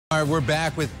All right, we're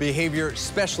back with behavior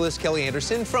specialist Kelly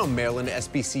Anderson from Maryland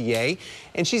SPCA,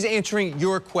 and she's answering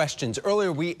your questions.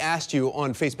 Earlier, we asked you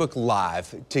on Facebook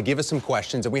Live to give us some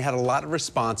questions, and we had a lot of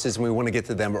responses, and we want to get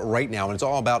to them right now. And it's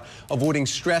all about avoiding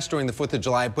stress during the 4th of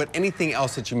July, but anything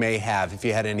else that you may have, if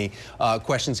you had any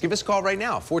questions, give us a call right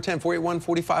now,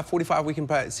 410-481-4545. We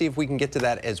can see if we can get to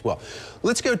that as well.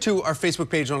 Let's go to our Facebook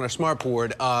page on our smart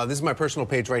board. This is my personal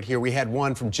page right here. We had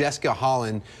one from Jessica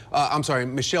Holland,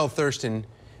 Michelle Thurston,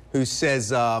 who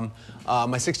says, my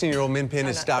 16-year-old Min Pin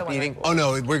has stopped eating. Oh,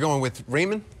 no, we're going with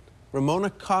Ramona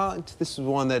Collins. This is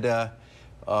one that,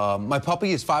 my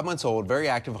puppy is 5 months old, very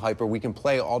active, hyper. We can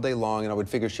play all day long, and I would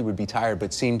figure she would be tired,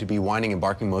 but seemed to be whining and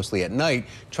barking mostly at night.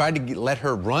 Tried to let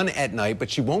her run at night, but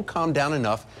she won't calm down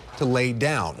enough to lay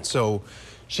down. So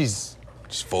she's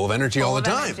full of energy all the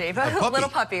time. Little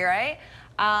puppy, right?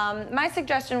 My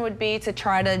suggestion would be to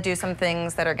try to do some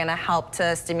things that are going to help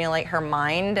to stimulate her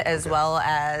mind as well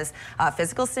as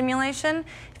physical stimulation.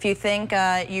 If you think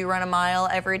you run a mile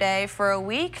every day for a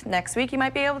week, next week you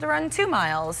might be able to run 2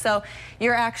 miles. So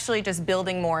you're actually just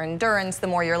building more endurance the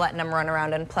more you're letting them run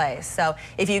around and play. So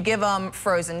if you give them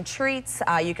frozen treats,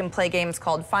 you can play games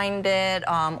called Find It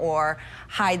or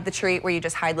Hide the Treat, where you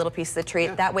just hide little pieces of treat.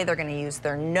 Yeah. That way they're going to use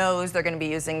their nose, they're going to be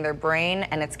using their brain,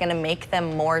 and it's going to make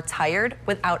them more tired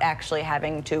without actually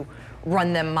having to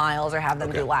run them miles or have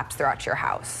them do laps throughout your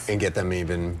house. And get them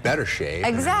even better shape.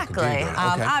 Exactly.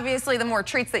 Obviously, the more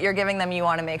treats that you're giving them, you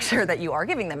want to make sure that you are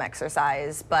giving them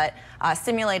exercise, but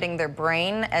stimulating their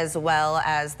brain as well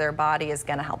as their body is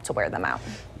going to help to wear them out.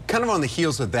 Kind of on the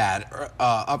heels of that,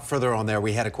 up further on there,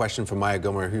 we had a question from Maya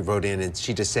Gomer who wrote in, and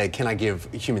she just said, "Can I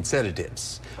give human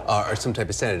sedatives or some type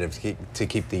of sedative to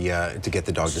get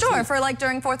the dog to sleep?" Sure, for like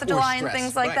during 4th of July and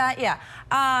things like that.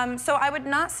 Yeah. So I would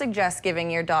not suggest giving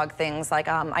your dog things like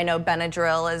I know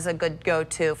Benadryl is a good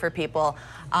go-to for people.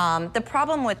 The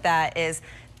problem with that is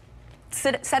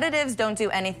sedatives don't do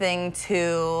anything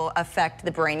to affect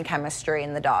the brain chemistry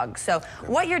in the dog. So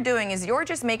what you're doing is you're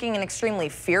just making an extremely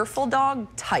fearful dog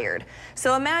tired.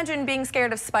 So imagine being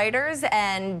scared of spiders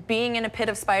and being in a pit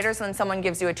of spiders and then someone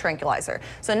gives you a tranquilizer.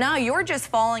 So now you're just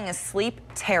falling asleep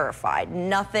terrified.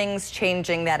 Nothing's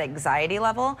changing that anxiety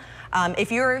level. If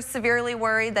you're severely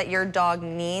worried that your dog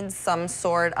needs some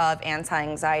sort of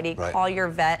anti-anxiety, call your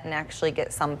vet and actually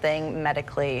get something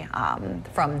medically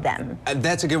from them.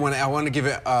 That's a good one. I want to give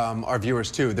it our viewers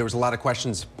too. There was a lot of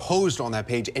questions posed on that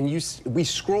page, and we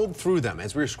scrolled through them.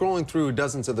 As we were scrolling through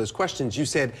dozens of those questions, you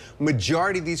said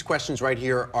majority of these questions right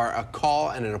here are a call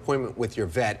and an appointment with your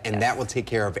vet, and that will take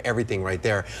care of everything right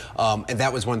there. And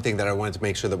that was one thing that I wanted to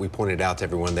make sure that we pointed out to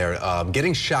everyone there.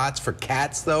 Getting shots for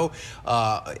cats, though,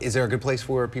 is there a good place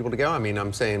for people to go? I mean,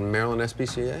 I'm saying Maryland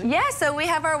SPCA? Yeah, so we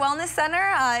have our wellness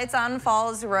center. It's on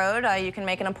Falls Road. You can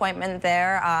make an appointment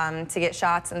there to get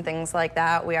shots and things like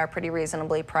that. We are pretty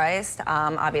reasonably priced.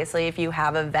 Obviously, if you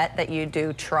have a vet that you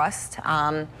do trust,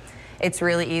 it's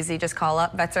really easy. Just call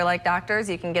up. Vets are like doctors.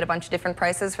 You can get a bunch of different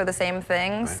prices for the same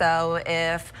thing. So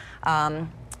if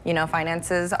you know,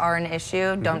 finances are an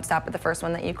issue, don't stop at the first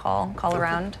one that you call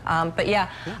around. But yeah,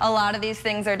 a lot of these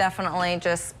things are definitely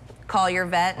just call your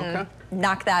vet and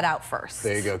knock that out first.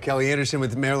 There you go. Kelly Anderson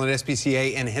with Maryland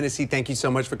SPCA and Hennessy, thank you so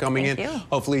much for coming in. Thank you.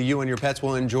 Hopefully you and your pets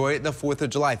will enjoy the 4th of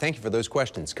July. Thank you for those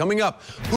questions. Coming up.